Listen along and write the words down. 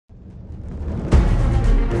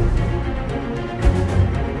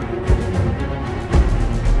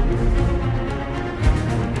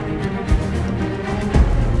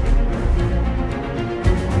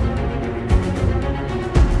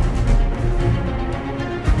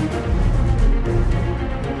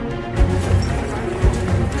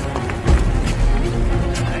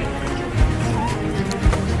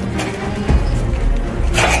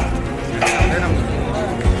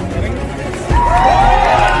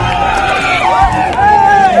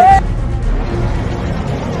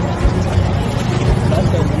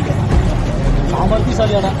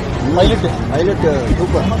Pilot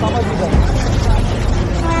super.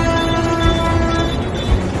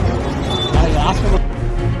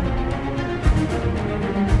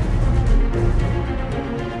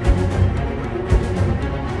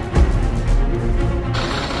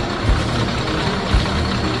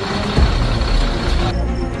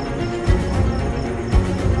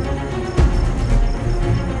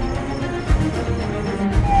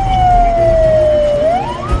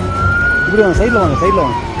 இப்படி வாங்க, சைடில் வாங்க, சைடில்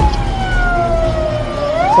வாங்க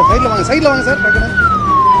சார், சைடில் வாங்க சார், டக்குனு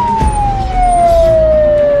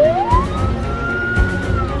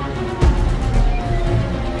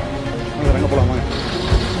அங்கே போகலாம் வாங்க.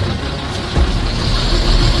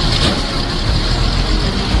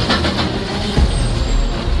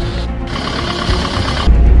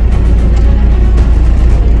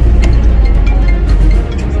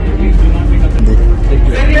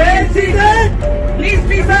 Please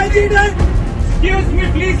be seated. Excuse me,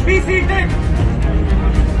 please be seated.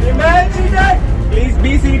 Imagine. Please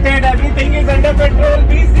be seated. Everything is under control.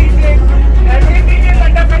 Be seated. Everything is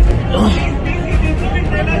under control. Please be seated. Don't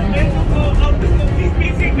tell us where to go, how to go. Please be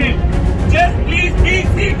seated. Just please be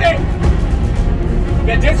seated.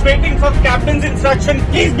 We're just waiting for captain's instruction.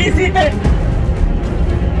 Please be seated.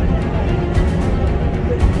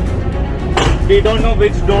 We don't know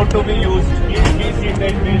which door to be used. Please be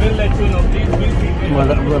seated. We will let you know. Please be seated.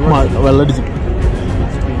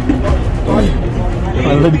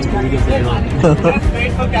 Just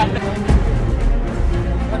wait for captain.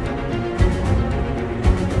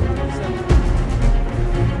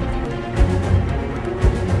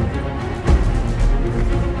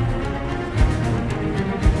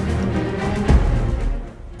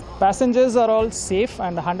 Passengers are all safe,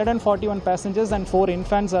 and 141 passengers and 4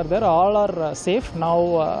 infants are there. All are safe. Now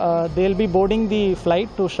they'll be boarding the flight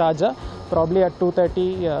to Sharjah probably at 2:30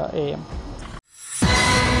 a.m.